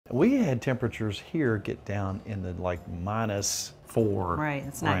We had temperatures here get down in the like -4 Right,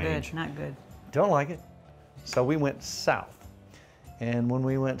 it's not range. good, not good. Don't like it. So we went south. And when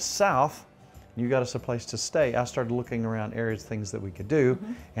we went south, you got us a place to stay. I started looking around areas, things that we could do,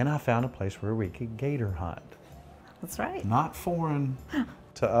 and I found a place where we could gator hunt. That's right. Not foreign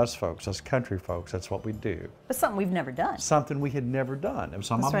to us folks, us country folks, that's what we do. But something we've never done. Something we had never done. It was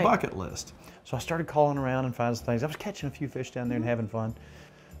on That's my right. bucket list. So I started calling around and finding things. I was catching a few fish down there and having fun.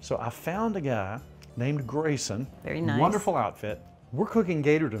 So I found a guy named Grayson. Very nice. Wonderful outfit. We're cooking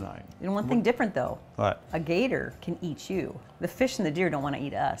gator tonight. And one thing different though. What? A gator can eat you. The fish and the deer don't want to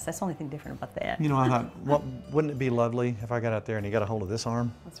eat us. That's the only thing different about that. You know, I thought, well, wouldn't it be lovely if I got out there and he got a hold of this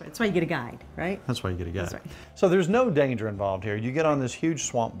arm? That's right. That's why you get a guide, right? That's why you get a guy. That's right. So there's no danger involved here. You get on this huge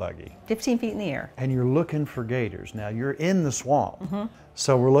swamp buggy 15 feet in the air. and you're looking for gators. Now you're in the swamp.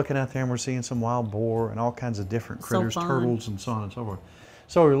 So we're looking out there and we're seeing some wild boar and all kinds of different critters, fun. turtles and so on and so forth.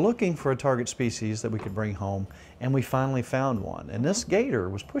 So we're looking for a target species that we could bring home, and we finally found one. And this gator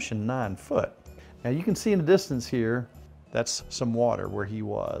was pushing 9 foot. Now you can see in the distance here, that's some water where he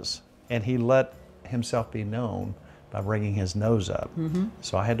was. And he let himself be known by bringing his nose up.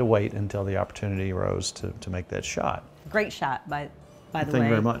 So I had to wait until the opportunity arose to make that shot. Great shot, by the way. Thank you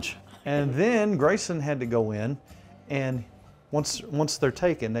very much. And then Grayson had to go in, and once they're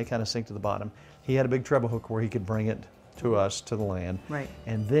taken, they kind of sink to the bottom. He had a big treble hook where he could bring it to us, to the land. Right.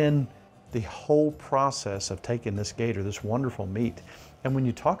 And then the whole process of taking this gator, this wonderful meat. And when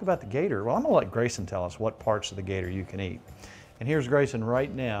you talk about the gator, well, I'm gonna let Grayson tell us what parts of the gator you can eat. And here's Grayson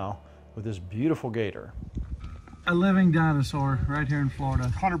right now with this beautiful gator. A living dinosaur right here in Florida.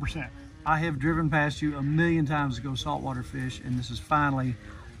 100%. I have driven past you a million times to go saltwater fish, and this is finally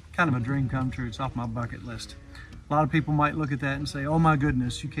kind of a dream come true. It's off my bucket list. A lot of people might look at that and say, oh my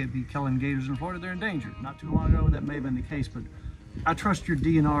goodness, you can't be killing gators in Florida, they're endangered. Not too long ago, that may have been the case, but I trust your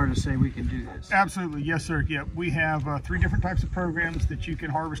DNR to say we can do this. Absolutely, yes sir. Yeah, we have 3 different types of programs that you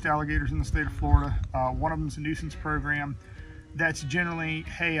can harvest alligators in the state of Florida. One of them is a nuisance program. That's generally,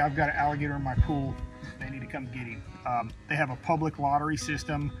 hey, I've got an alligator in my pool, they need to come get him. They have a public lottery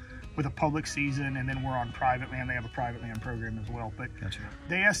system with a public season, and then we're on private land. They have a private land program as well. But Gotcha.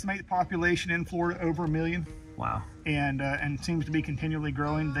 they estimate the population in Florida over 1 million. Wow. And seems to be continually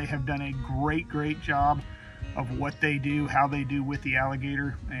growing. They have done a great job of what they do, how they do with the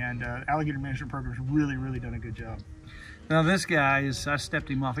alligator, and alligator management program has really done a good job. Now this guy is, I stepped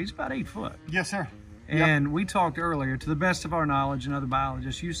him off, he's about 8 foot. Yes sir. And we talked earlier, to the best of our knowledge and other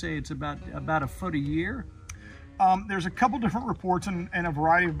biologists, you say it's about a foot a year? There's a couple different reports, and a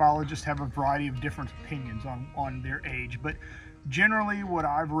variety of biologists have a variety of different opinions on their age, but generally what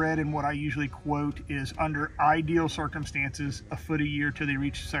I've read and what I usually quote is under ideal circumstances, a foot a year till they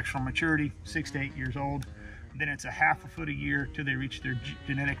reach sexual maturity, 6 to 8 years old. Then it's a half a foot a year till they reach their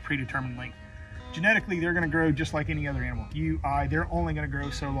genetic predetermined length. Genetically, they're going to grow just like any other animal. They're only going to grow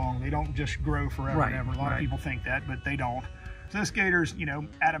so long. They don't just grow forever and ever. A lot of people think that, but they don't. So this gator's, you know,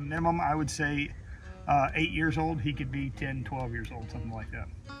 at a minimum, I would say 8 years old. He could be 10, 12 years old, something like that.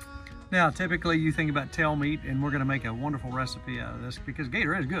 Now, typically you think about tail meat, and we're going to make a wonderful recipe out of this because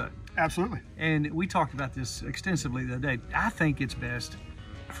gator is good. Absolutely. And we talked about this extensively the other day. I think it's best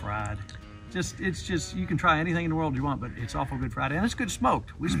fried. It's just, you can try anything in the world you want, but it's awful good fried. And it's good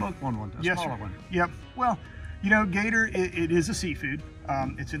smoked. We smoked one time, Yes, smaller sir. one. Yep. Well, you know, gator, it is a seafood.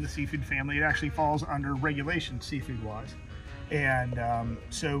 It's in the seafood family. It actually falls under regulation seafood-wise. And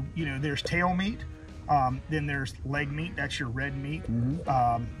so, you know, there's tail meat. Then there's leg meat, that's your red meat.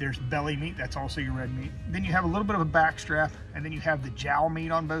 There's belly meat, that's also your red meat. Then you have a little bit of a back strap, and then you have the jowl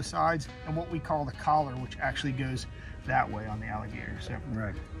meat on both sides, and what we call the collar, which actually goes that way on the alligator. So,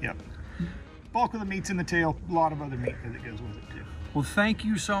 Right. Yep. Bulk of the meat's in the tail, a lot of other meat that goes with it too. Well, thank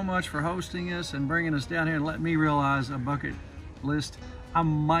you so much for hosting us and bringing us down here and letting me realize a bucket list. I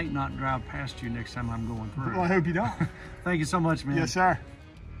might not drive past you next time I'm going through. Well, I hope you don't. Thank you so much, man. Yes, sir.